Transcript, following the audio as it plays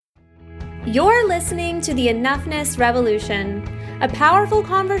You're listening to the Enoughness Revolution, a powerful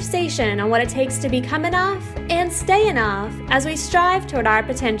conversation on what it takes to become enough and stay enough as we strive toward our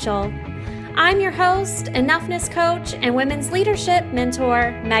potential. I'm your host, Enoughness Coach, and Women's Leadership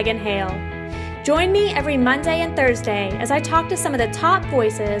Mentor, Megan Hale. Join me every Monday and Thursday as I talk to some of the top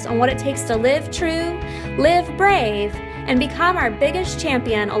voices on what it takes to live true, live brave, and become our biggest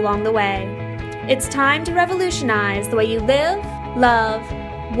champion along the way. It's time to revolutionize the way you live, love,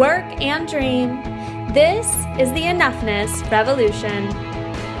 work, and dream. This is the Enoughness Revolution.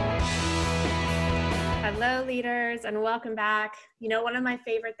 Hello, leaders, and welcome back. You know, one of my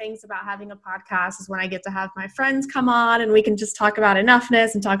favorite things about having a podcast is when I get to have my friends come on and we can just talk about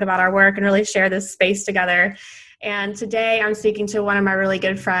enoughness and talk about our work and really share this space together. And today I'm speaking to one of my really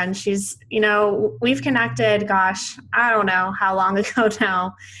good friends. She's, we've connected, I don't know how long ago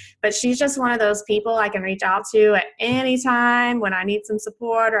now, but she's just one of those people I can reach out to at any time when I need some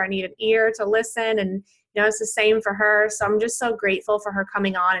support or I need an ear to listen. And, it's the same for her. So I'm just so grateful for her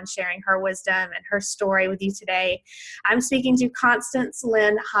coming on and sharing her wisdom and her story with you today. I'm speaking to Constance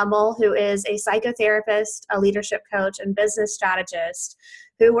Lynn Hummel, who is a psychotherapist, a leadership coach, and business strategist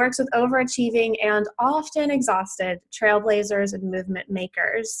who works with overachieving and often exhausted trailblazers and movement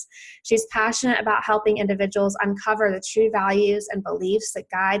makers. She's passionate about helping individuals uncover the true values and beliefs that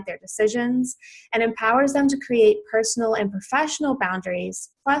guide their decisions and empowers them to create personal and professional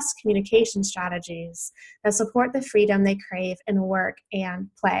boundaries, plus communication strategies that support the freedom they crave in work and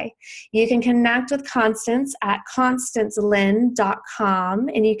play. You can connect with Constance at constancelynn.com,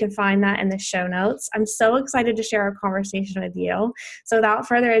 and you can find that in the show notes. I'm so excited to share our conversation with you. So without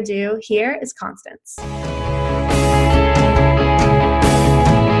further ado, here is Constance.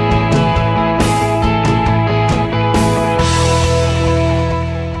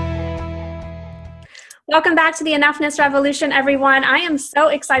 Welcome back to the Enoughness Revolution, everyone. I am so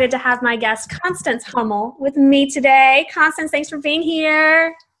excited to have my guest, Constance Hummel, with me today. Constance, thanks for being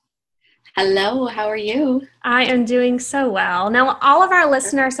here. Hello, how are you? I am doing so well. Now, all of our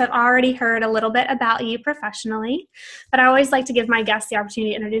listeners have already heard a little bit about you professionally, but I always like to give my guests the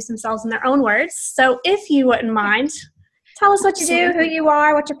opportunity to introduce themselves in their own words. So if you wouldn't mind, tell us what you do, who you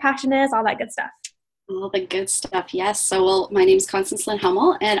are, what your passion is, all that good stuff. All the good stuff, yes. So, my name is Constance Lynn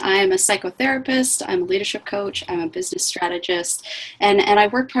Hummel, and I am a psychotherapist, I'm a leadership coach, I'm a business strategist, and I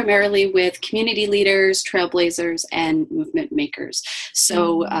work primarily with community leaders, trailblazers, and movement makers.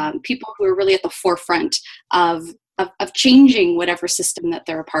 So, people who are really at the forefront of changing whatever system that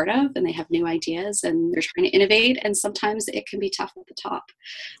they're a part of, and they have new ideas and they're trying to innovate, and sometimes it can be tough at the top.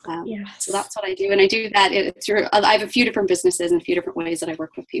 Yes. So that's what I do, and I do that. I have a few different businesses and a few different ways that I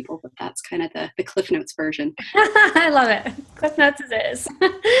work with people, but that's kind of the Cliff Notes version. I love it. Cliff Notes is. So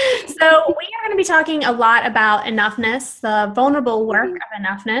we are going to be talking a lot about enoughness, the vulnerable work of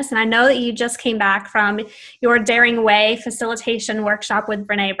enoughness, and I know that you just came back from your Daring Way facilitation workshop with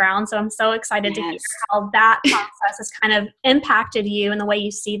Brene Brown, so I'm so excited to hear how that process has kind of impacted you and the way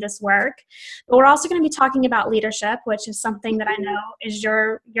you see this work. But we're also going to be talking about leadership, which is something that I know is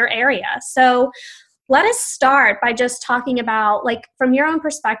your area. So let us start by just talking about, from your own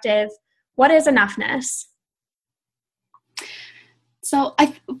perspective, what is enoughness? So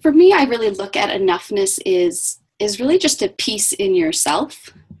for me, I really look at enoughness is really just a peace in yourself.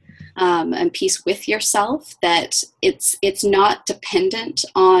 And peace with yourself, that it's not dependent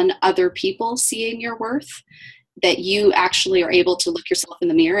on other people seeing your worth, that you actually are able to look yourself in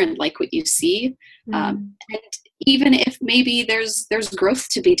the mirror and like what you see. And even if maybe there's growth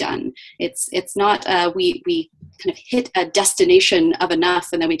to be done, it's not we kind of hit a destination of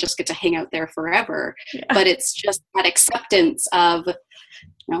enough and then we just get to hang out there forever. Yeah. But it's just that acceptance of,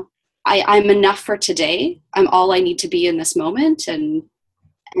 I'm enough for today. I'm all I need to be in this moment, and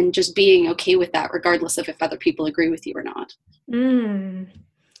just being okay with that, regardless of if other people agree with you or not.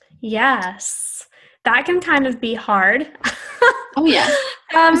 Yes. That can kind of be hard. Oh, yeah.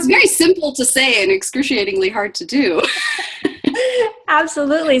 It's very simple to say and excruciatingly hard to do.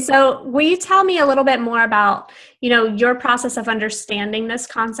 Absolutely. So will you tell me a little bit more about, your process of understanding this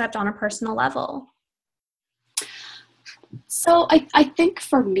concept on a personal level? So I think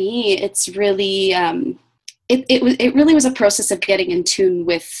for me, it's really, it really was a process of getting in tune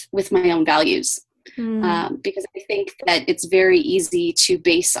with my own values. Because I think that it's very easy to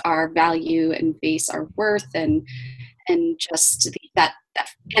base our value and base our worth and just that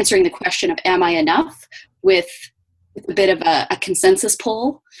answering the question of am I enough with a bit of a consensus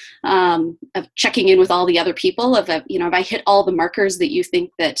poll of checking in with all the other people of have I hit all the markers that you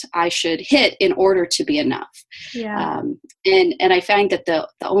think that I should hit in order to be enough. And I find that the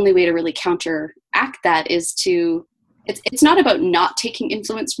only way to really counteract that is to it's not about not taking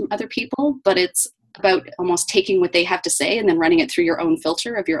influence from other people, but it's about almost taking what they have to say and then running it through your own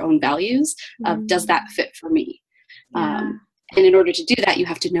filter of your own values of, does that fit for me? Yeah. And in order to do that, you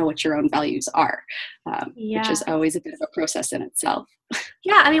have to know what your own values are, Yeah. which is always a bit of a process in itself.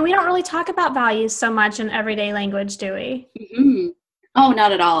 Yeah. I mean, we don't really talk about values so much in everyday language, do we? Mm-hmm. Oh,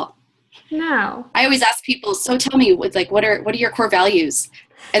 not at all. No. I always ask people, so tell me, what are your core values?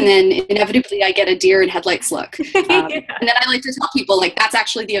 And then inevitably I get a deer in headlights look. Yeah. And then I like to tell people, like, that's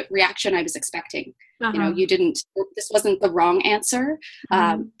actually the reaction I was expecting. Uh-huh. You know, this wasn't the wrong answer,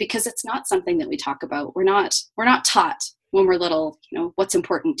 because it's not something that we talk about. We're not taught when we're little, you know, what's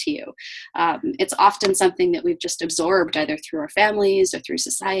important to you. It's often something that we've just absorbed either through our families or through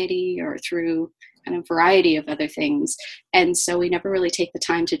society or through kind of variety of other things. And so we never really take the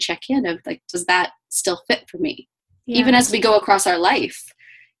time to check in of, like, does that still fit for me? Yeah. Even as we go across our life,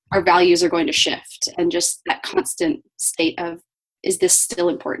 our values are going to shift, and just that constant state of, is this still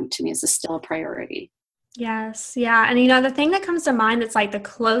important to me? Is this still a priority? Yes. Yeah. And, you know, the thing that comes to mind that's like the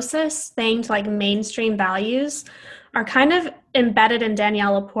closest thing to like mainstream values are kind of embedded in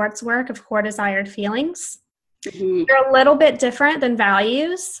Danielle Laporte's work of core desired feelings. Mm-hmm. They're a little bit different than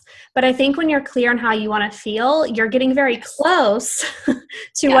values, but I think when you're clear on how you want to feel, you're getting very close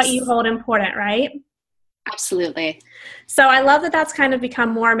to what you hold important, right? Absolutely. So I love that that's kind of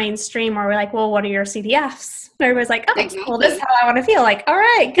become more mainstream, where we're like, well, what are your CDFs? Everybody's like, oh, exactly. Well, this is how I want to feel. Like, all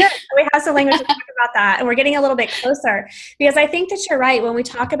right, good. So we have some language to talk about that. And we're getting a little bit closer, because I think that you're right. When we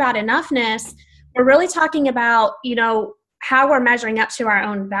talk about enoughness, we're really talking about, you know, how we're measuring up to our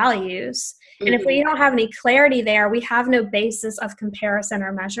own values. Mm-hmm. And if we don't have any clarity there, we have no basis of comparison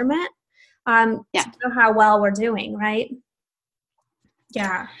or measurement to know how well we're doing, right?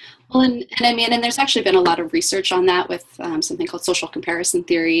 Yeah. Well, and I mean, and there's actually been a lot of research on that with something called social comparison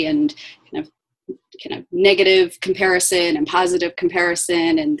theory, and kind of negative comparison and positive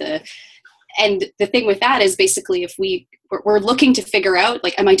comparison. And the thing with that is basically, if we're looking to figure out,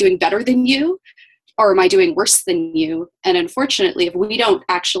 like, am I doing better than you, or am I doing worse than you? And unfortunately, if we don't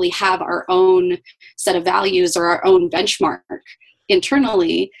actually have our own set of values or our own benchmark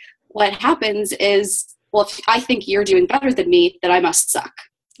internally, what happens is, well, if I think you're doing better than me, then I must suck.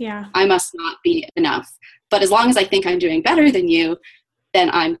 Yeah. I must not be enough. But as long as I think I'm doing better than you, then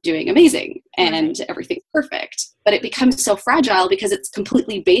I'm doing amazing and everything's perfect. But it becomes so fragile because it's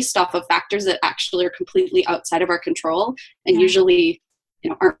completely based off of factors that actually are completely outside of our control, and usually, you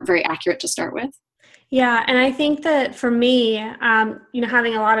know, aren't very accurate to start with. Yeah. And I think that for me, you know,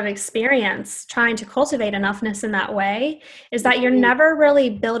 having a lot of experience trying to cultivate enoughness in that way is that you're never really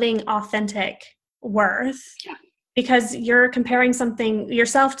building authentic worth, because you're comparing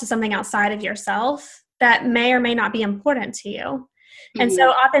yourself to something outside of yourself that may or may not be important to you. Mm-hmm. And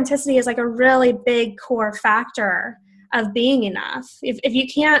so authenticity is like a really big core factor of being enough. If you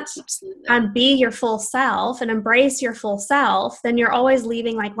can't be your full self and embrace your full self, then you're always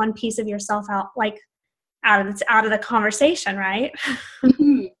leaving like one piece of yourself out of the conversation, right?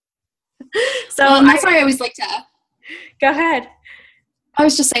 Mm-hmm. So that's why I always like to go ahead. I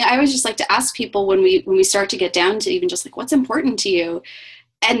was just saying, I always just like to ask people when we start to get down to even just like, what's important to you?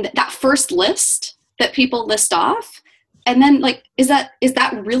 And that first list that people list off, and then like, is that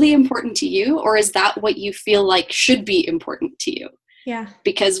really important to you? Or is that what you feel like should be important to you? Yeah.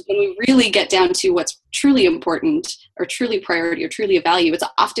 Because when we really get down to what's truly important or truly priority or truly a value, it's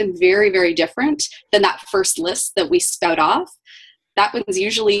often very, very different than that first list that we spout off. That one's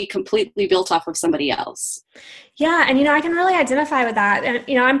usually completely built off of somebody else. Yeah. And, you know, I can really identify with that. And,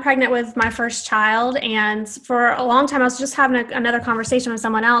 you know, I'm pregnant with my first child. And for a long time, I was just having another conversation with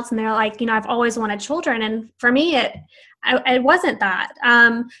someone else. And they're like, you know, I've always wanted children. And for me, it wasn't that.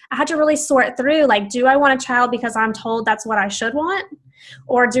 I had to really sort through, like, do I want a child because I'm told that's what I should want?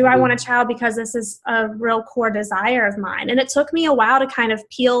 Or do I want a child because this is a real core desire of mine? And it took me a while to kind of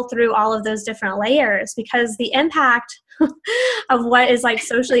peel through all of those different layers, because the impact of what is like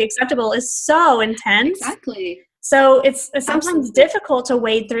socially acceptable is so intense. Exactly. So it's sometimes difficult to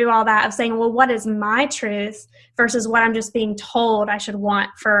wade through all that of saying, well, what is my truth versus what I'm just being told I should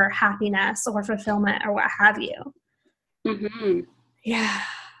want for happiness or fulfillment or what have you. Mm-hmm. Yeah.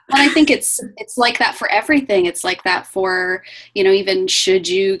 Well, I think it's like that for everything. It's like that for, you know, even should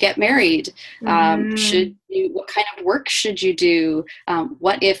you get married? Mm-hmm. What kind of work should you do?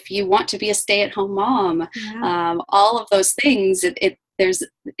 What if you want to be a stay-at-home mom? Yeah. All of those things,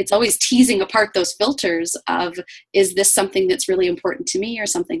 it's always teasing apart those filters of, is this something that's really important to me or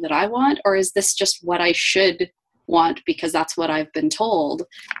something that I want? Or is this just what I should want because that's what I've been told?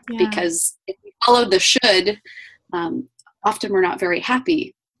 Yeah. Because if we follow the should, often we're not very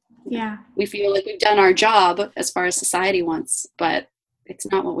happy Yeah. We feel like we've done our job as far as society wants, but it's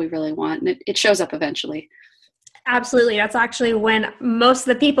not what we really want. And it shows up eventually. Absolutely. That's actually when most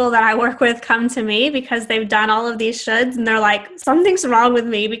of the people that I work with come to me, because they've done all of these shoulds and they're like, something's wrong with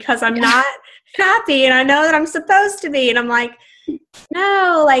me because I'm not happy and I know that I'm supposed to be. And I'm like,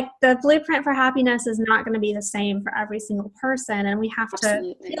 no, like the blueprint for happiness is not going to be the same for every single person. And we have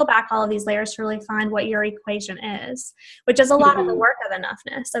Absolutely. to peel back all of these layers to really find what your equation is, which is a lot of the work of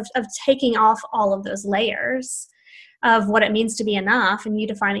enoughness, of taking off all of those layers of what it means to be enough and you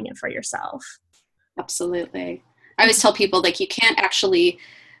defining it for yourself. Absolutely. I always tell people, like, you can't actually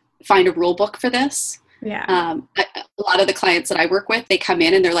find a rule book for this. Yeah. A lot of the clients that I work with, they come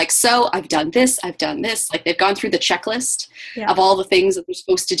in and they're like, so I've done this. Like, they've gone through the checklist of all the things that they're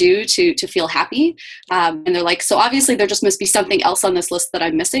supposed to do to feel happy. And they're like, so obviously there just must be something else on this list that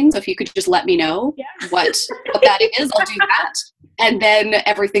I'm missing. So if you could just let me know what that is, I'll do that. And then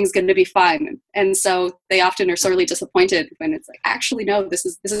everything's going to be fine. And so they often are sorely disappointed when it's like, actually, no, this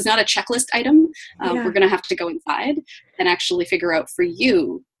is not a checklist item. We're going to have to go inside and actually figure out for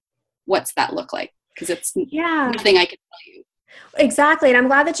you, what's that look like? Because it's nothing I can tell you. Exactly. And I'm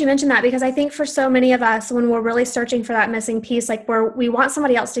glad that you mentioned that, because I think for so many of us, when we're really searching for that missing piece, like we want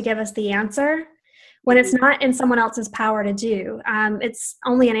somebody else to give us the answer when it's not in someone else's power to do. It's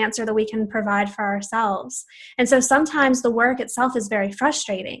only an answer that we can provide for ourselves. And so sometimes the work itself is very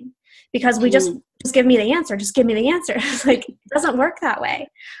frustrating because we just give me the answer. Just give me the answer. It's like, it doesn't work that way.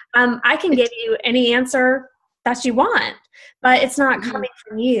 I can give you any answer that you want, but it's not coming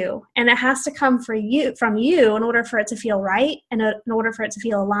from you. And it has to come from you in order for it to feel right, and in order for it to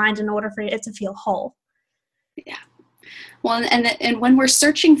feel aligned, in order for it to feel whole. Yeah. Well, and when we're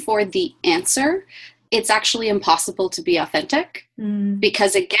searching for the answer, it's actually impossible to be authentic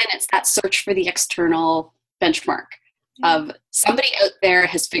because, again, it's that search for the external benchmark of somebody out there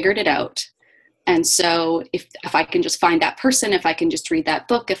has figured it out. And so if I can just find that person, if I can just read that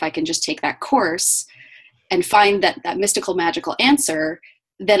book, if I can just take that course and find that mystical, magical answer,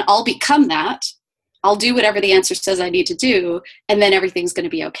 then I'll become that. I'll do whatever the answer says I need to do, and then everything's going to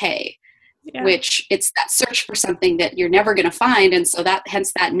be okay. Yeah. Which it's that search for something that you're never going to find. And so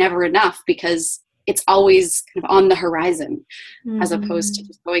hence that never enough, because it's always kind of on the horizon as opposed to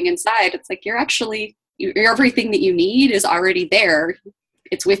just going inside. It's like, you're everything that you need is already there.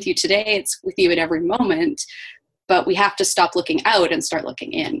 It's with you today. It's with you at every moment, but we have to stop looking out and start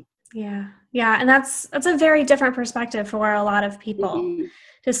looking in. Yeah. Yeah. And that's a very different perspective for a lot of people.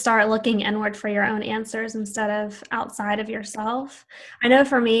 To start looking inward for your own answers instead of outside of yourself. I know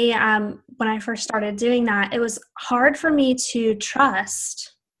for me, when I first started doing that, it was hard for me to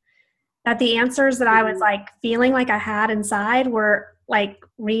trust that the answers that I was like feeling like I had inside were like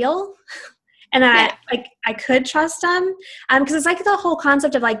real, and that I could trust them. Because it's like the whole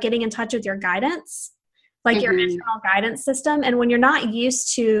concept of like getting in touch with your guidance, like your internal guidance system. And when you're not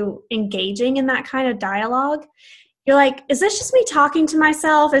used to engaging in that kind of dialogue, you're like, is this just me talking to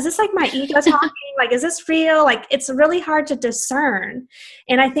myself? Is this like my ego talking? Like, is this real? Like, it's really hard to discern.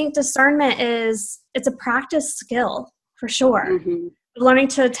 And I think discernment it's a practice skill for sure. Learning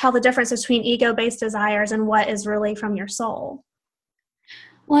to tell the difference between ego-based desires and what is really from your soul.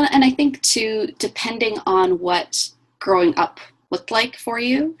 Well, and I think too, depending on what growing up looked like for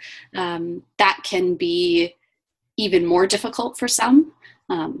you, that can be even more difficult for some.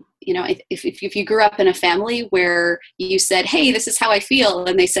 If you grew up in a family where you said, hey, this is how I feel,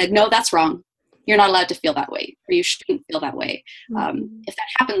 and they said, no, that's wrong. You're not allowed to feel that way, or you shouldn't feel that way. If that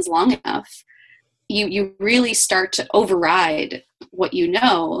happens long enough, you really start to override what you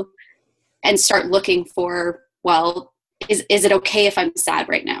know and start looking for, well, is it okay if I'm sad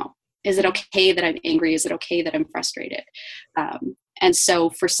right now? Is it okay that I'm angry? Is it okay that I'm frustrated? And so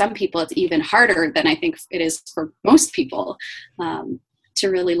for some people, it's even harder than I think it is for most people. To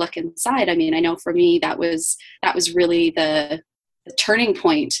really look inside. I mean, I know for me, that was really the turning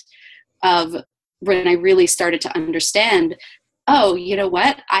point of when I really started to understand, oh, you know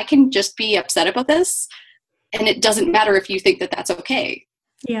what? I can just be upset about this, and it doesn't matter if you think that that's okay.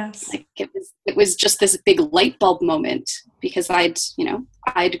 Yes. Like it was just this big light bulb moment, because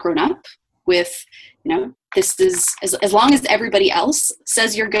I'd grown up with, this is as long as everybody else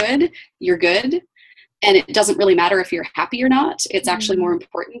says you're good, you're good. And it doesn't really matter if you're happy or not. It's actually more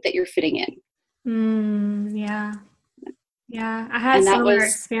important that you're fitting in. Yeah. Yeah. I had a similar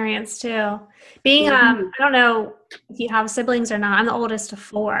experience too. Being, I don't know if you have siblings or not. I'm the oldest of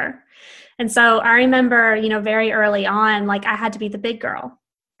 4. And so I remember, very early on, like I had to be the big girl.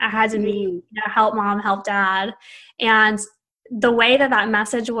 I had to be, help mom, help dad. And the way that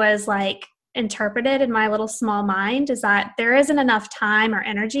message was like interpreted in my little small mind is that there isn't enough time or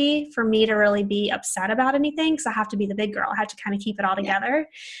energy for me to really be upset about anything, because I have to be the big girl. I have to kind of keep it all together.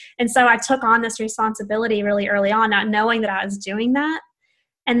 And so I took on this responsibility really early on, not knowing that I was doing that.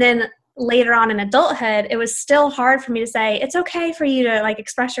 And then later on in adulthood, it was still hard for me to say, it's okay for you to like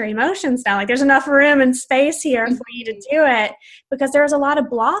express your emotions now. Like there's enough room and space here for you to do it, because there was a lot of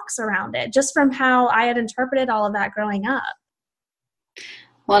blocks around it just from how I had interpreted all of that growing up.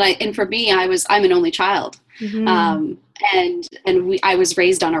 Well, and for me, I'm an only child. Mm-hmm. I was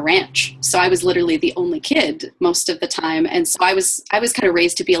raised on a ranch. So I was literally the only kid most of the time. And so I was kind of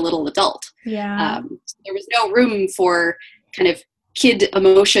raised to be a little adult. Yeah. So there was no room for kind of kid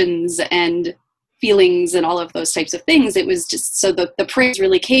emotions and feelings and all of those types of things. It was just, so the praise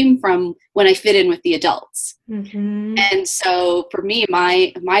really came from when I fit in with the adults. Mm-hmm. And so for me,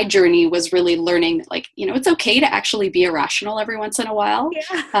 my journey was really learning that, like, you know, it's okay to actually be irrational every once in a while.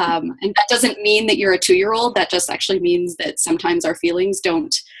 Yeah. And that doesn't mean that you're a 2-year-old. That just actually means that sometimes our feelings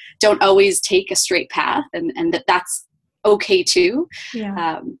don't always take a straight path, and that's okay too.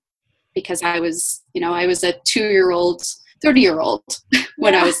 Yeah. Because I was a 2-year-old, 30-year-old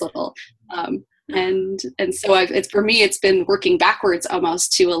when I was little. And so for me, it's been working backwards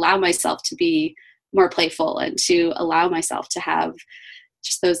almost to allow myself to be more playful and to allow myself to have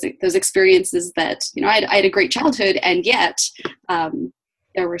just those experiences that, you know, I had a great childhood, and yet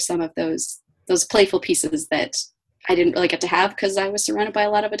there were some of those playful pieces that I didn't really get to have because I was surrounded by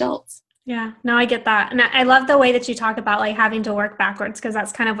a lot of adults. Yeah, no, I get that. And I love the way that you talk about like having to work backwards, because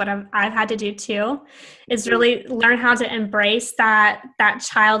that's kind of what I've had to do too, is really learn how to embrace that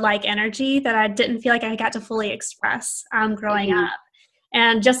childlike energy that I didn't feel like I got to fully express growing up.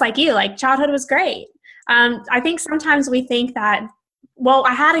 And just like you, like childhood was great. I think sometimes we think that, well,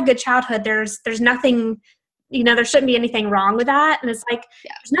 I had a good childhood. There's nothing, you know, there shouldn't be anything wrong with that. And it's like,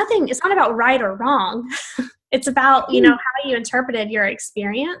 there's nothing, it's not about right or wrong. It's about, you know, how you interpreted your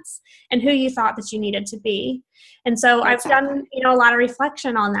experience and who you thought that you needed to be. And so I've done, you know, a lot of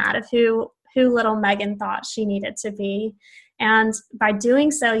reflection on that of who little Megan thought she needed to be. And by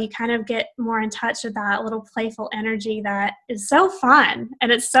doing so, you kind of get more in touch with that little playful energy that is so fun, and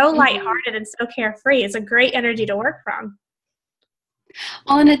it's so lighthearted and so carefree. It's a great energy to work from.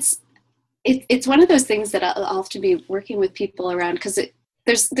 Well, and it's one of those things that I'll often be working with people around, because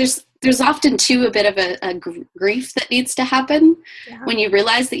there's often too a bit of a grief that needs to happen when you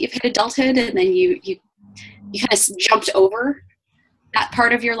realize that you've hit adulthood, and then you kind of jumped over that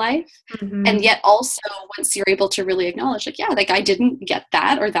part of your life. Mm-hmm. And yet also, once you're able to really acknowledge, like, yeah, like I didn't get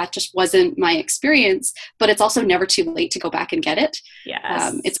that, or that just wasn't my experience, but it's also never too late to go back and get it.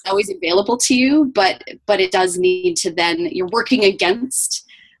 Yes. It's always available to you, but it does need to, then you're working against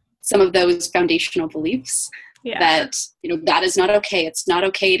some of those foundational beliefs. Yeah. That, you know, that is not okay. It's not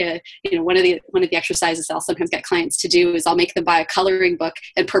okay to, you know, one of the exercises I'll sometimes get clients to do is I'll make them buy a coloring book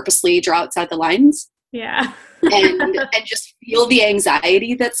and purposely draw outside the lines. Yeah. and just feel the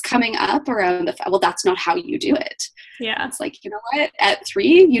anxiety that's coming up around the fact, well, that's not how you do it. Yeah. It's like, you know what, at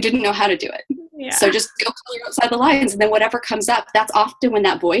 3, you didn't know how to do it. Yeah. So just go color outside the lines, and then whatever comes up, that's often when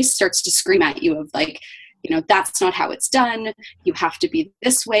that voice starts to scream at you of like, you know, that's not how it's done. You have to be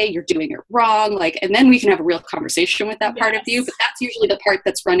this way. You're doing it wrong. Like, and then we can have a real conversation with that part of you. But that's usually the part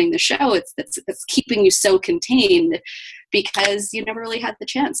that's running the show. That's keeping you so contained because you never really had the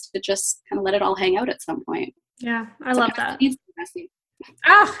chance to just kind of let it all hang out at some point. Yeah, I love that. It needs to be messy.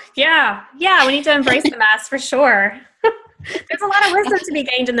 Oh, yeah. Yeah, we need to embrace the mess for sure. There's a lot of wisdom to be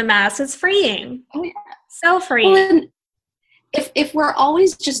gained in the mess. It's freeing. Oh, yeah. So freeing. Well, if we're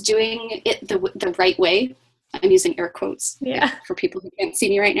always just doing it the right way, I'm using air quotes for people who can't see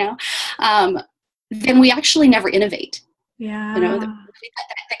me right now, then we actually never innovate. Yeah. You know, the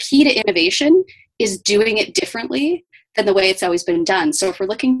key to innovation is doing it differently than the way it's always been done. So if we're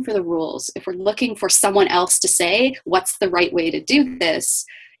looking for the rules, if we're looking for someone else to say what's the right way to do this,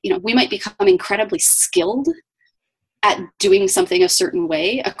 you know, we might become incredibly skilled at doing something a certain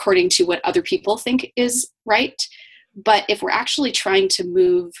way according to what other people think is right. But if we're actually trying to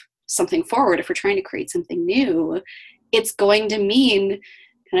move something forward, if we're trying to create something new, it's going to mean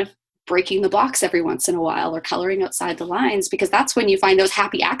kind of breaking the blocks every once in a while or coloring outside the lines, because that's when you find those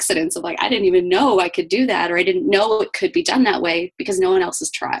happy accidents of like, I didn't even know I could do that, or I didn't know it could be done that way because no one else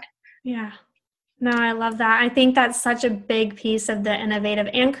has tried. Yeah. No, I love that. I think that's such a big piece of the innovative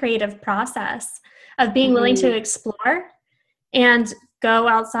and creative process of being willing to explore and go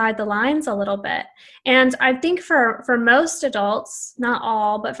outside the lines a little bit. And I think for most adults, not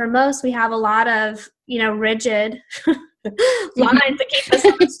all, but for most, we have a lot of, you know, rigid lines that keep us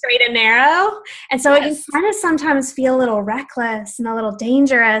on the straight and narrow. And so it can Yes. kind of sometimes feel a little reckless and a little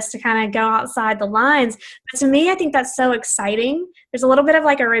dangerous to kind of go outside the lines. But to me, I think that's so exciting. There's a little bit of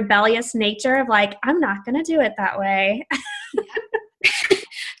like a rebellious nature of like, I'm not going to do it that way.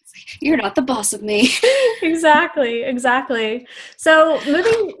 You're not the boss of me. Exactly. So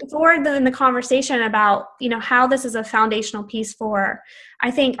moving forward in the conversation about, how this is a foundational piece for, I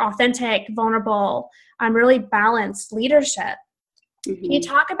think, authentic, vulnerable, really balanced leadership. Mm-hmm. Can you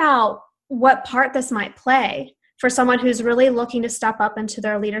talk about what part this might play for someone who's really looking to step up into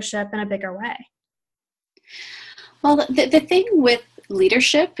their leadership in a bigger way? Well, the thing with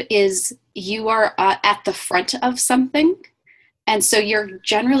leadership is you are at the front of something. And so you're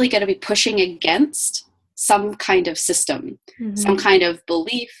generally going to be pushing against some kind of system, some kind of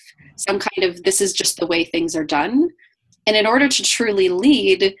belief, some kind of this is just the way things are done. And in order to truly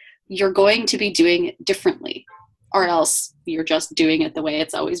lead, you're going to be doing it differently, or else you're just doing it the way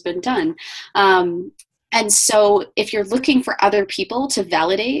it's always been done. And so if you're looking for other people to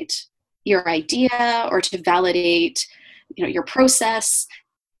validate your idea or to validate, your process,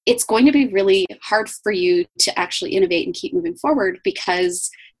 it's going to be really hard for you to actually innovate and keep moving forward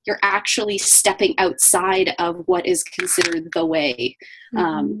because you're actually stepping outside of what is considered the way.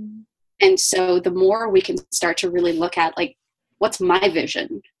 And so the more we can start to really look at like, what's my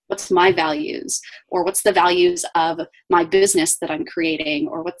vision? What's my values? Or what's the values of my business that I'm creating?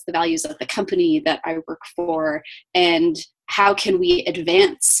 Or what's the values of the company that I work for? And how can we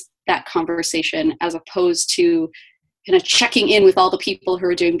advance that conversation as opposed to kind of checking in with all the people who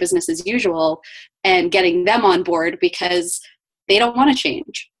are doing business as usual and getting them on board because they don't want to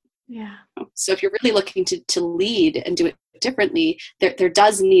change. Yeah. So if you're really looking to lead and do it differently, there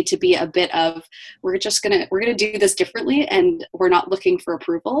does need to be a bit of, we're going to do this differently and we're not looking for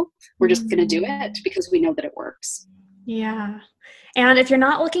approval. We're just going to do it because we know that it works. Yeah. And if you're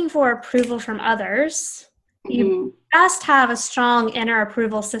not looking for approval from others, you best have a strong inner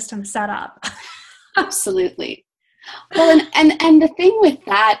approval system set up. Absolutely. Well, and the thing with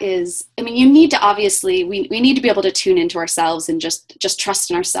that is, you need to obviously, we need to be able to tune into ourselves and just trust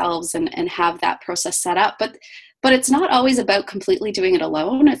in ourselves and have that process set up. But it's not always about completely doing it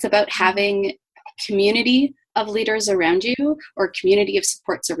alone. It's about having a community of leaders around you or a community of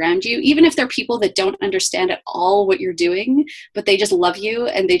supports around you, even if they're people that don't understand at all what you're doing, but they just love you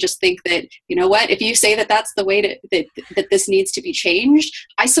and they just think that, if you say that that's the way that this needs to be changed,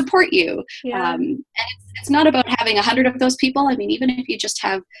 I support you. Yeah. And it's not about having 100 of those people. Even if you just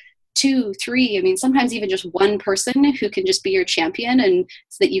have 2, 3, sometimes even just one person who can just be your champion and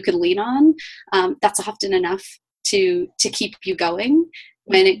so that you can lean on, that's often enough to keep you going.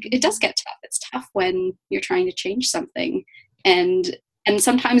 When it does get tough. It's tough when you're trying to change something. And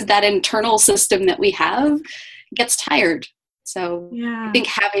sometimes that internal system that we have gets tired. So I think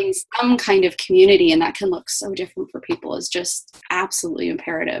having some kind of community, and that can look so different for people, is just absolutely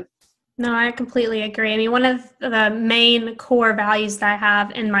imperative. No, I completely agree. One of the main core values that I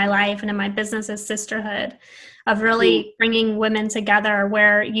have in my life and in my business is sisterhood, of really bringing women together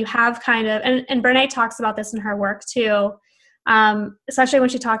where you have kind of, and Brene talks about this in her work too, especially when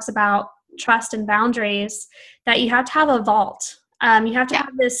she talks about trust and boundaries, that you have to have a vault. You have to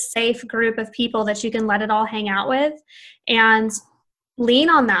have this safe group of people that you can let it all hang out with and lean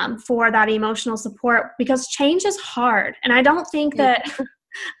on them for that emotional support, because change is hard. And I don't think that,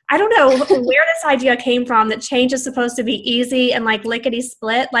 I don't know where this idea came from that change is supposed to be easy and like lickety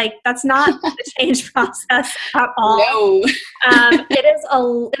split. Like that's not the change process at all. No.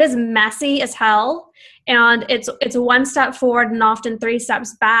 It is messy as hell. And it's one step forward and often 3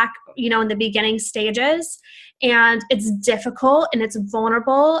 steps back, in the beginning stages. And it's difficult and it's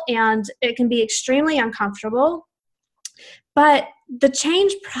vulnerable and it can be extremely uncomfortable. But the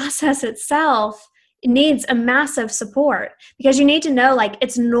change process itself needs a massive support, because you need to know, like,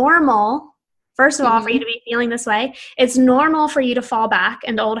 it's normal, first of all, for you to be feeling this way. It's normal for you to fall back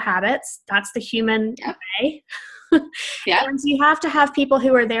into old habits. That's the human way. And you have to have people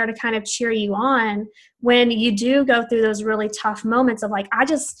who are there to kind of cheer you on when you do go through those really tough moments of like,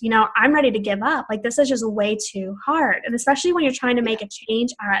 I'm ready to give up. Like, this is just way too hard. And especially when you're trying to make a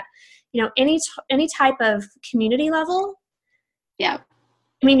change at, any type of community level. Yeah.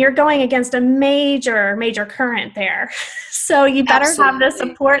 You're going against a major current there. So you better have the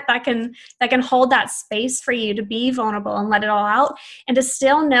support that can hold that space for you to be vulnerable and let it all out, and to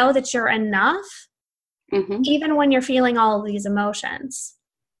still know that you're enough, even when you're feeling all of these emotions.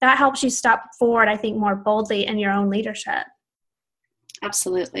 That helps you step forward, I think, more boldly in your own leadership.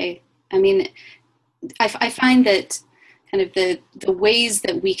 Absolutely. I find that kind of the ways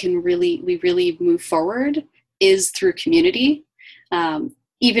that we really move forward is through community.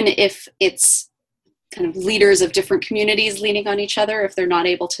 even if it's kind of leaders of different communities leaning on each other, if they're not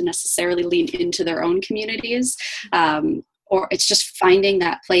able to necessarily lean into their own communities, or it's just finding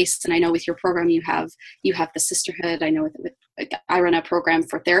that place. And I know with your program, you have the sisterhood. I know I run a program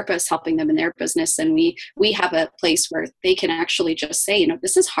for therapists, helping them in their business. And we have a place where they can actually just say,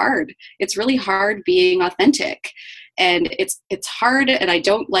 this is hard. It's really hard being authentic. And it's hard. And I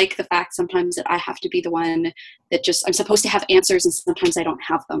don't like the fact sometimes that I have to be the one that I'm supposed to have answers, and sometimes I don't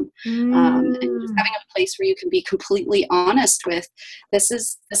have them. And just having a place where you can be completely honest with, this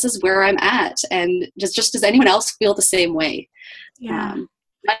is where I'm at. And just does anyone else feel the same way? Yeah.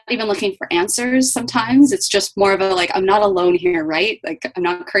 Not even looking for answers. Sometimes it's just more of a, like, I'm not alone here, right? Like, I'm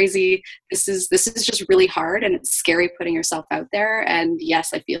not crazy. This is just really hard, and it's scary putting yourself out there. And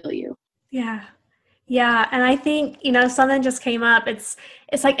yes, I feel you. Yeah. Yeah. And I think, something just came up. It's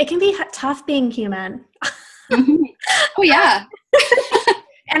like, it can be tough being human. Mm-hmm. Oh yeah.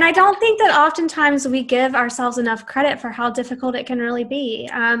 And I don't think that oftentimes we give ourselves enough credit for how difficult it can really be.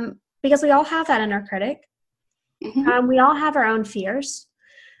 Because we all have that inner critic. Mm-hmm. We all have our own fears.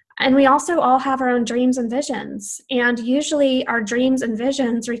 And we also all have our own dreams and visions. And usually our dreams and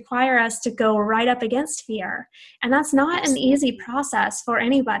visions require us to go right up against fear. And that's not an easy process for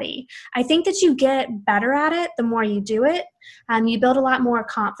anybody. I think that you get better at it the more you do it. You build a lot more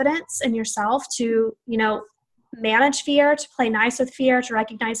confidence in yourself to, manage fear, to play nice with fear, to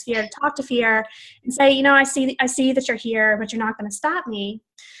recognize fear, to talk to fear and say, I see that you're here, but you're not going to stop me.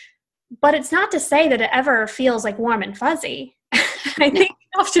 But it's not to say that it ever feels like warm and fuzzy. I think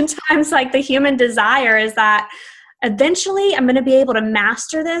oftentimes, like, the human desire is that eventually I'm going to be able to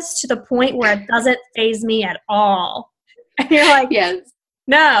master this to the point where it doesn't faze me at all. And you're like, yes,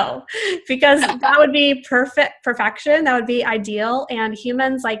 no, because that would be perfection. That would be ideal. And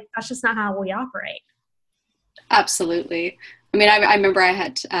humans, like, that's just not how we operate. Absolutely. I mean, I remember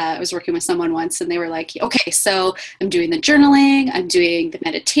I was working with someone once, and they were like, okay, so I'm doing the journaling, I'm doing the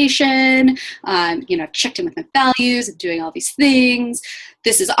meditation, I've checked in with my values, I'm doing all these things.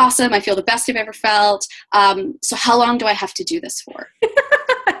 This is awesome. I feel the best I've ever felt. So how long do I have to do this for?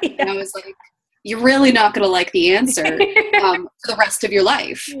 Yeah. And I was like, you're really not going to like the answer for the rest of your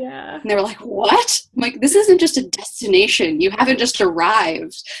life. Yeah. And they were like, what? I'm like, this isn't just a destination. You haven't just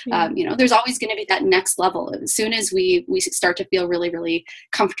arrived. Yeah. There's always going to be that next level. As soon as we start to feel really, really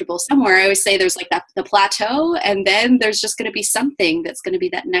comfortable somewhere, I always say there's like the plateau, and then there's just going to be something that's going to be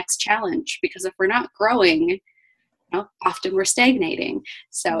that next challenge. Because if we're not growing, often we're stagnating.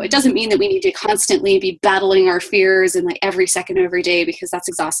 So it doesn't mean that we need to constantly be battling our fears and like every second of every day, because that's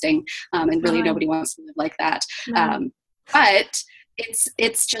exhausting. And really nobody wants to live like that. But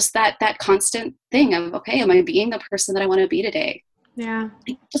it's just that constant thing of, okay, am I being the person that I want to be today? Yeah.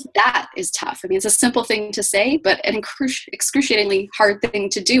 Just that is tough. I mean, it's a simple thing to say, but an excruciatingly hard thing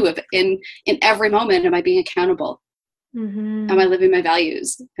to do. In every moment, am I being accountable? Mm-hmm. Am I living my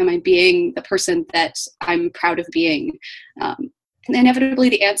values? Am I being the person that I'm proud of being? And inevitably,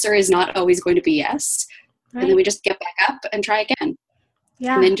 the answer is not always going to be yes. Right. And then we just get back up and try again.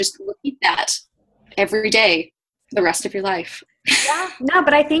 Yeah. And then just repeat that every day for the rest of your life. Yeah. No,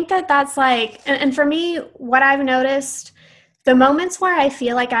 but I think that's like, and for me, what I've noticed, the moments where I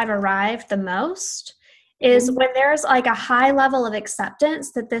feel like I've arrived the most is when there's like a high level of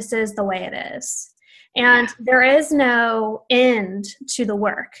acceptance that this is the way it is. And there is no end to the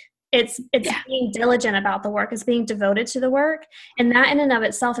work. It's being diligent about the work. It's being devoted to the work. And that in and of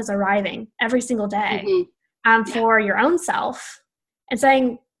itself is arriving every single day for your own self, and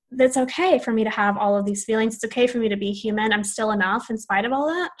saying, it's okay for me to have all of these feelings. It's okay for me to be human. I'm still enough in spite of all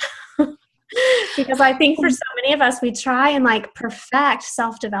that. Because I think for so many of us, we try and like perfect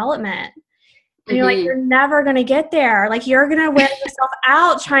self-development. And you're like, you're never going to get there. Like, you're going to wear yourself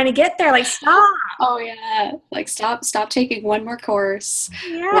out trying to get there. Like, stop. Oh yeah. Like, stop taking one more course.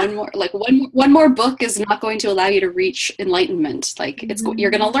 Yeah. One more book is not going to allow you to reach enlightenment. Like,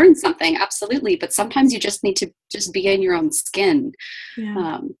 you're going to learn something. Absolutely. But sometimes you just need to just be in your own skin.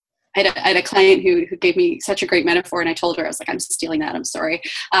 Yeah. I had a client who gave me such a great metaphor, and I told her, I was like, I'm stealing that. I'm sorry.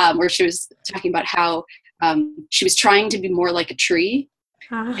 Where she was talking about how she was trying to be more like a tree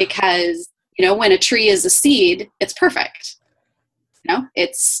because, when a tree is a seed, it's perfect.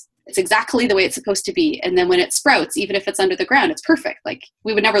 It's exactly the way it's supposed to be. And then when it sprouts, even if it's under the ground, it's perfect. Like,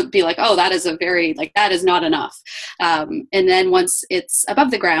 we would never be like, oh, that is that is not enough. And then once it's above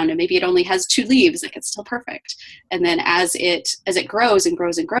the ground and maybe it only has 2 leaves, like, it's still perfect. And then as it grows and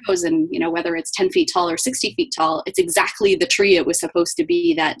grows and grows, and, whether it's 10 feet tall or 60 feet tall, it's exactly the tree it was supposed to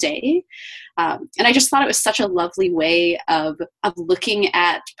be that day. And I just thought it was such a lovely way of looking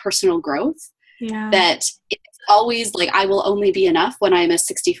at personal growth. Yeah. That it's always like, I will only be enough when I'm a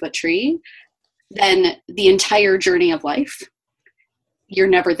 60-foot tree, then the entire journey of life, you're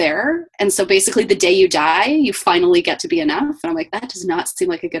never there. And so basically the day you die, you finally get to be enough. And I'm like, that does not seem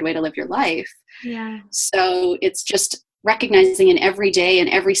like a good way to live your life. Yeah. So it's just recognizing in every day and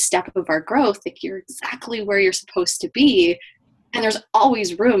every step of our growth, like you're exactly where you're supposed to be. And there's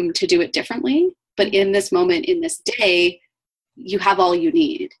always room to do it differently. But in this moment, in this day, you have all you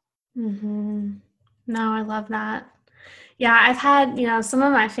need. Mm-hmm. No, I love that. Yeah, I've had, some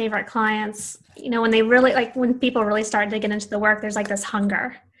of my favorite clients, when they really, like when people really start to get into the work, there's like this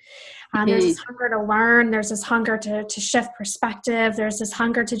hunger. There's this hunger to learn. There's this hunger to shift perspective. There's this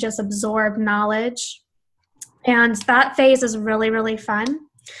hunger to just absorb knowledge. And that phase is really, really fun.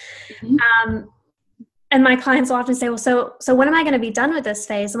 Mm-hmm. And my clients will often say, well, so when am I going to be done with this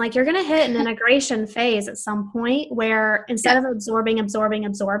phase? I'm like, you're going to hit an integration phase at some point where instead of absorbing,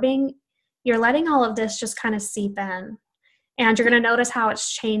 you're letting all of this just kind of seep in. And you're going to notice how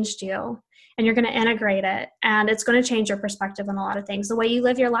it's changed you. And you're going to integrate it. And it's going to change your perspective on a lot of things. The way you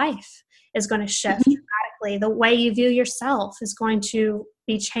live your life is going to shift dramatically. The way you view yourself is going to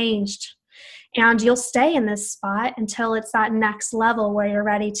be changed. And you'll stay in this spot until it's that next level where you're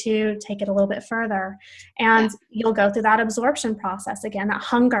ready to take it a little bit further. And you'll go through that absorption process again. That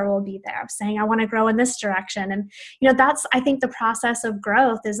hunger will be there, saying, I want to grow in this direction. And, that's, I think, the process of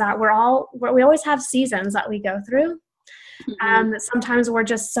growth is that we always have seasons that we go through. Sometimes we're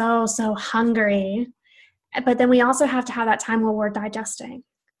just so hungry, but then we also have to have that time where we're digesting.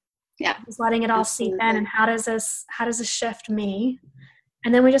 Yeah. Just letting it all seep in. And how does this shift me?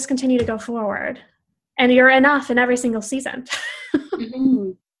 And then we just continue to go forward, and you're enough in every single season.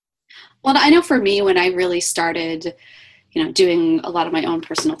 Well, I know for me, when I really started, doing a lot of my own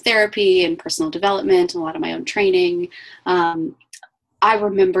personal therapy and personal development and a lot of my own training, I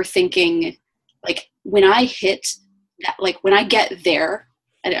remember thinking, like, when I hit that, like when I get there,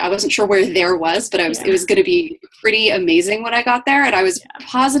 and I wasn't sure where there was, but it was going to be pretty amazing when I got there. And I was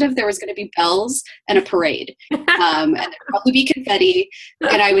positive there was going to be bells and a parade, and there'd probably be confetti.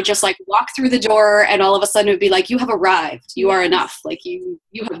 And I would just like walk through the door, and all of a sudden it would be like, you have arrived, you are enough. Like you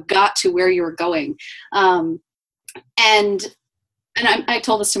have got to where you were going. And I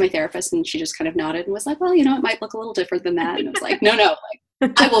told this to my therapist, and she just kind of nodded and was like, well, it might look a little different than that. And I was like, no,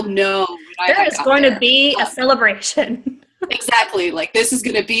 like I will know. There is going to be a celebration. Exactly. Like this is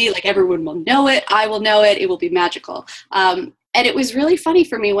going to be like, everyone will know it. I will know it. It will be magical. And it was really funny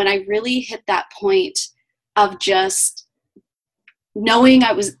for me when I really hit that point of just knowing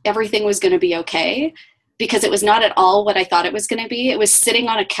everything was going to be okay, because it was not at all what I thought it was going to be. It was sitting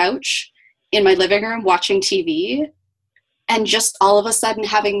on a couch in my living room watching TV, and just all of a sudden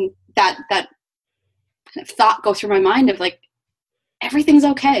having that kind of thought go through my mind of like, everything's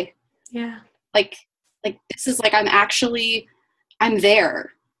okay. Yeah. Like this is like, I'm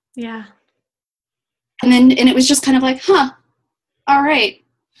there. Yeah. And it was just kind of like, all right.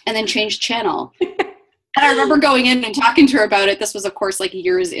 And then changed channel. And I remember going in and talking to her about it. This was, of course, like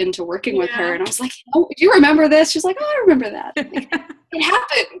years into working with her. And I was like, oh, do you remember this? She's like, oh, I remember that. Like, it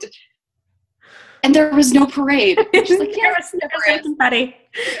happened. And there was no parade. She's like, there was no confetti.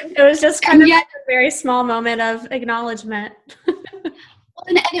 It was just kind of like a very small moment of acknowledgement.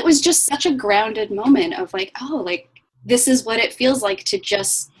 And it was just such a grounded moment of like, oh, like this is what it feels like to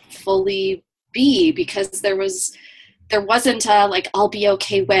just fully be, because there wasn't a like, I'll be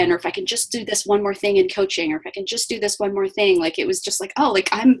okay when, or if I can just do this one more thing in coaching, or if I can just do this one more thing. Like it was just like, oh, like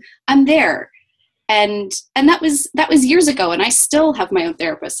I'm there. And that was years ago. And I still have my own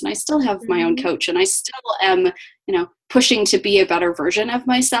therapist, and I still have my own coach, and I still am, pushing to be a better version of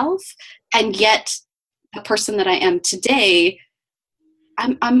myself. And yet the person that I am today,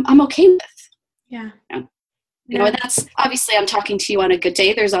 I'm okay with. Yeah. And that's obviously, I'm talking to you on a good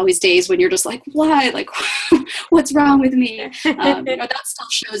day. There's always days when you're just like, why? Like, what's wrong with me? That still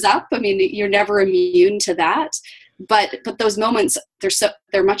shows up. I mean, you're never immune to that, but those moments,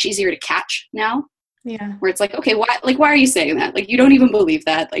 they're much easier to catch now. Yeah. Where it's like, okay, why are you saying that? Like, you don't even believe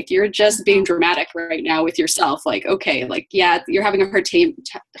that. Like, you're just being dramatic right now with yourself. Like, okay, like, yeah, you're having a hard day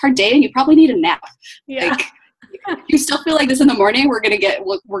and you probably need a nap. Yeah. Like, you still feel like this in the morning, we're going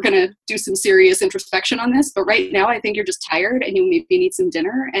to do some serious introspection on this. But right now, I think you're just tired and you maybe need some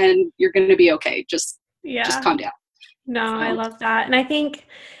dinner, and you're going to be okay. Just calm down. No, so. I love that. And I think,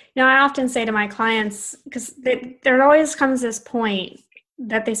 I often say to my clients, because there always comes this point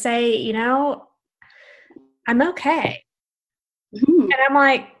that they say, I'm okay. Mm-hmm. And I'm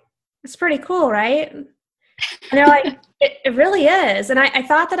like, it's pretty cool, right? And they're like, it really is. And I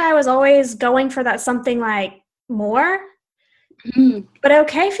thought that I was always going for that something like more. Mm. But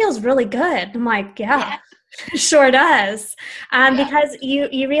okay feels really good. I'm like, yeah, sure does. Because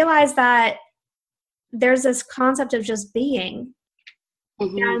you realize that there's this concept of just being,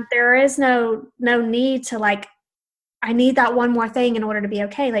 and there is no need to like, I need that one more thing in order to be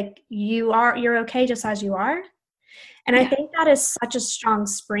okay. Like you're okay just as you are. And I think that is such a strong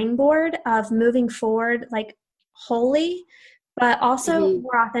springboard of moving forward, like wholly, but also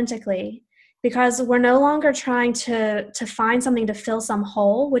more authentically, because we're no longer trying to find something to fill some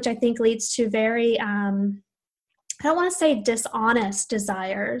hole, which I think leads to very, I don't want to say dishonest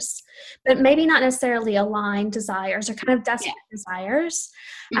desires, but maybe not necessarily aligned desires or kind of desperate desires.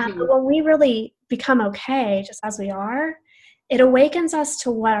 But when we really become okay just as we are, it awakens us to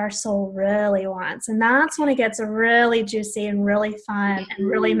what our soul really wants. And that's when it gets really juicy and really fun and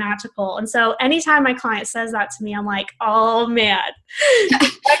really magical. And so anytime my client says that to me, I'm like, oh man,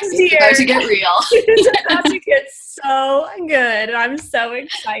 next year, it's about to get real. it's about to get so good. And I'm so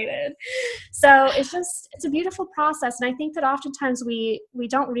excited. So it's a beautiful process. And I think that oftentimes we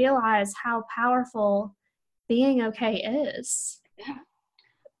don't realize how powerful being okay is. Yeah.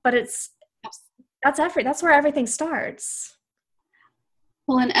 But that's where everything starts.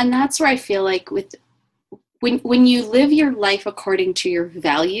 Well, and that's where I feel like when you live your life according to your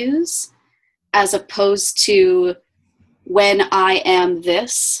values, as opposed to when I am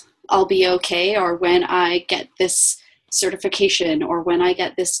this, I'll be okay, or when I get this certification, or when I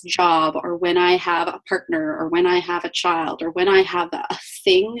get this job, or when I have a partner, or when I have a child, or when I have a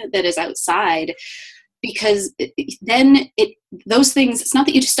thing that is outside. Because then those things, it's not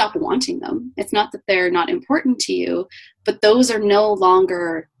that you just stop wanting them. It's not that they're not important to you, but those are no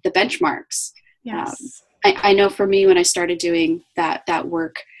longer the benchmarks. Yes. I know for me, when I started doing that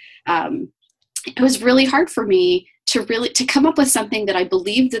work, it was really hard for me to come up with something that I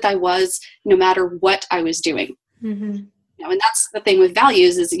believed that I was, no matter what I was doing. And that's the thing with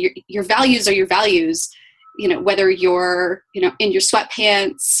values, is your values are your values, whether you're, in your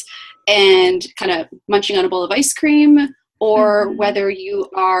sweatpants and kind of munching on a bowl of ice cream, or whether you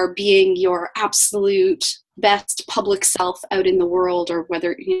are being your absolute best public self out in the world, or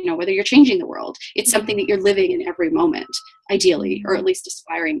whether you're changing the world. It's something that you're living in every moment, ideally, or at least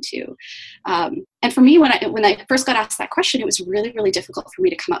aspiring to. And for me, when I first got asked that question, it was really, really difficult for me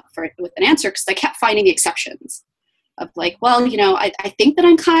to come up with an answer, because I kept finding the exceptions of like, well, I think that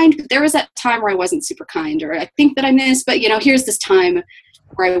I'm kind, but there was that time where I wasn't super kind, or I think that I'm this, but here's this time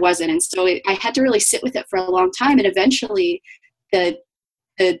where I wasn't. And so I had to really sit with it for a long time. And eventually the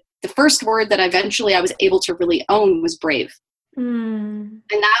first word that I was able to really own was brave. And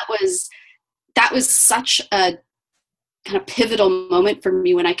that was such a kind of pivotal moment for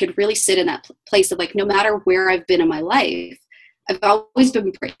me, when I could really sit in that place of like, no matter where I've been in my life, I've always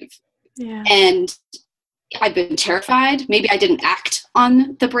been brave. Yeah. And I've been terrified. Maybe I didn't act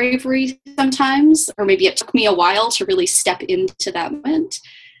on the bravery sometimes, or maybe it took me a while to really step into that moment,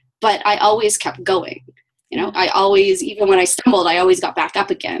 but I always kept going. I always, even when I stumbled, I always got back up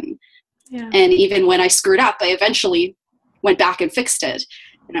again. Yeah. And even when I screwed up, I eventually went back and fixed it.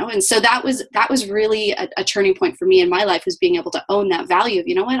 And so that was really a turning point for me in my life, was being able to own that value of,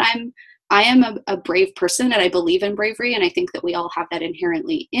 I am a brave person, and I believe in bravery, and I think that we all have that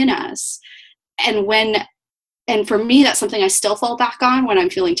inherently in us. And for me, that's something I still fall back on when I'm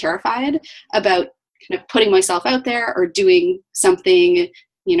feeling terrified about kind of putting myself out there, or doing something,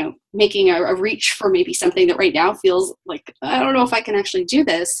 making a reach for maybe something that right now feels like, I don't know if I can actually do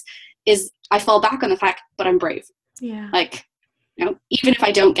this, is I fall back on the fact, but I'm brave. Yeah. Like, even if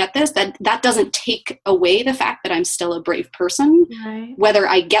I don't get this, that doesn't take away the fact that I'm still a brave person, Right. whether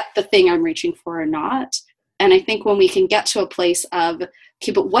I get the thing I'm reaching for or not. And I think when we can get to a place of,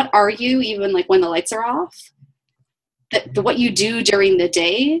 okay, but what are you, even like when the lights are off, what you do during the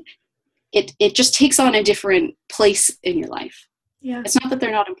day, it just takes on a different place in your life. Yeah. It's not that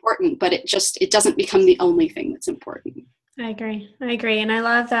they're not important, but it doesn't become the only thing that's important. I agree. And I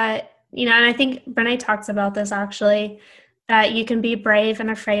love that, and I think Brené talks about this actually, that you can be brave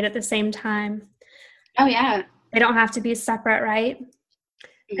and afraid at the same time. Oh yeah. They don't have to be separate, right?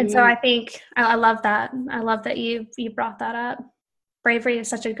 And so I think I love that. I love that you brought that up. Bravery is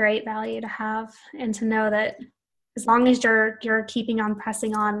such a great value to have, and to know that as long as you're keeping on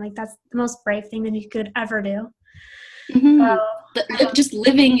pressing on, like that's the most brave thing that you could ever do. Just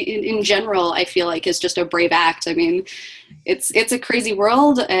living in general, I feel like, is just a brave act. I mean, it's a crazy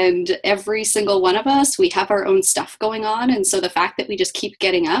world, and every single one of us, we have our own stuff going on. And so the fact that we just keep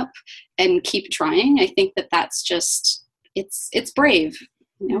getting up and keep trying, I think that's just, it's brave.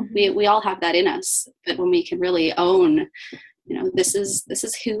 We all have that in us, but when we can really own, this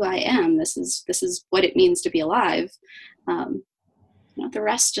is who I am. This is what it means to be alive. the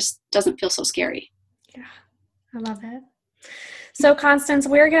rest just doesn't feel so scary. Yeah, I love it. So Constance,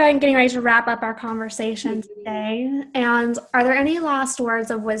 we're getting ready to wrap up our conversation today. And are there any last words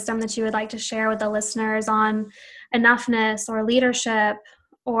of wisdom that you would like to share with the listeners on enoughness or leadership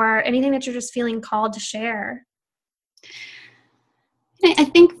or anything that you're just feeling called to share? I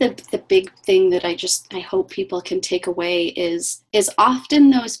think the big thing that I hope people can take away is often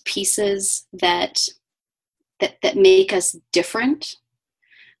those pieces that make us different,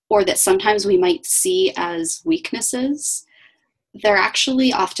 or that sometimes we might see as weaknesses, they're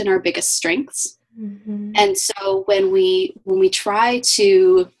actually often our biggest strengths. Mm-hmm. And so when we try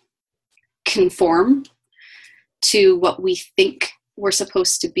to conform to what we think we're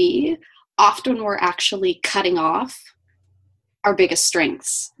supposed to be, often we're actually cutting off our biggest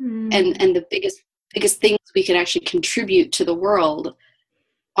strengths. Mm. And the biggest things we can actually contribute to the world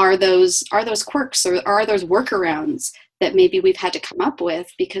are those quirks, or are those workarounds that maybe we've had to come up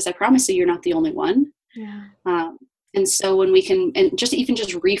with, because I promise you're not the only one. Yeah. And so when we can, and just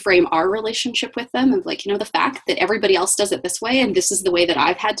reframe our relationship with them of like, the fact that everybody else does it this way, and this is the way that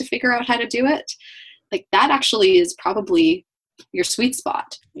I've had to figure out how to do it, like that actually is probably your sweet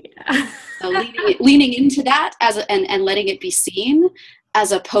spot. Yeah. So leaning into that and letting it be seen,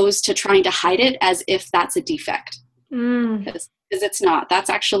 as opposed to trying to hide it as if that's a defect. Because it's not. That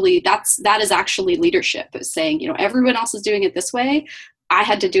is actually leadership, is saying, everyone else is doing it this way, I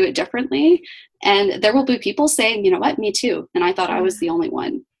had to do it differently. And there will be people saying, you know what, me too. And I thought I was the only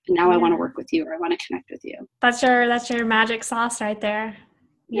one. And now I want to work with you, or I want to connect with you. That's your magic sauce right there.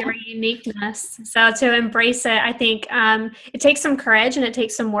 Your uniqueness. So to embrace it, I think it takes some courage and it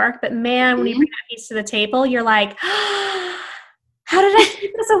takes some work. But man, when you bring that piece to the table, you're like, how did I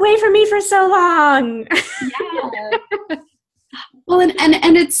keep this away from me for so long? Yeah. Well, and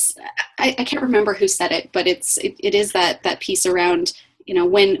it's, I can't remember who said it, but it is that piece around,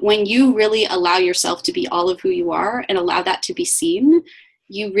 when you really allow yourself to be all of who you are and allow that to be seen,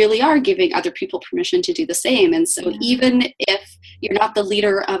 you really are giving other people permission to do the same. And so even if you're not the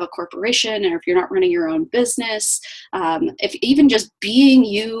leader of a corporation, or if you're not running your own business, if even just being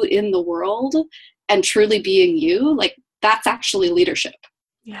you in the world and truly being you, like that's actually leadership.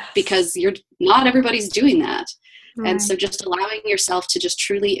 Yes. Because not everybody's doing that. Right. And so just allowing yourself to just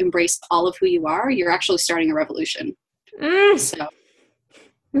truly embrace all of who you are, you're actually starting a revolution. So.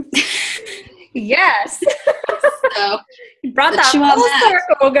 Yes. So you brought that full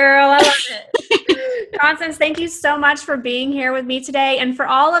circle, girl. I love it. Constance, thank you so much for being here with me today. And for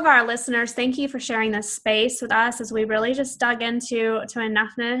all of our listeners, thank you for sharing this space with us as we really just dug into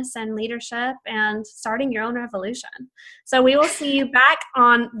enoughness and leadership and starting your own revolution. So we will see you back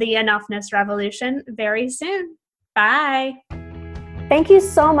on the Enoughness Revolution very soon. Bye. Thank you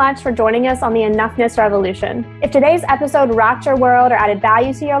so much for joining us on the Enoughness Revolution. If today's episode rocked your world or added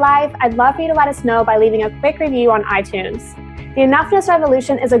value to your life, I'd love for you to let us know by leaving a quick review on iTunes. The Enoughness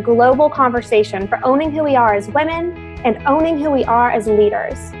Revolution is a global conversation for owning who we are as women and owning who we are as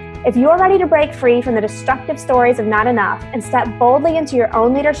leaders. If you're ready to break free from the destructive stories of not enough and step boldly into your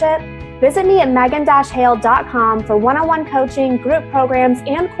own leadership, visit me at megan-hale.com for one-on-one coaching, group programs,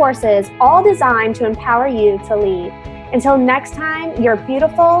 and courses, all designed to empower you to lead. Until next time, you're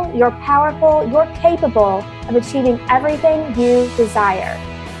beautiful, you're powerful, you're capable of achieving everything you desire.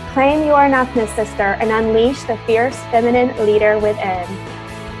 Claim your enoughness, sister, and unleash the fierce feminine leader within.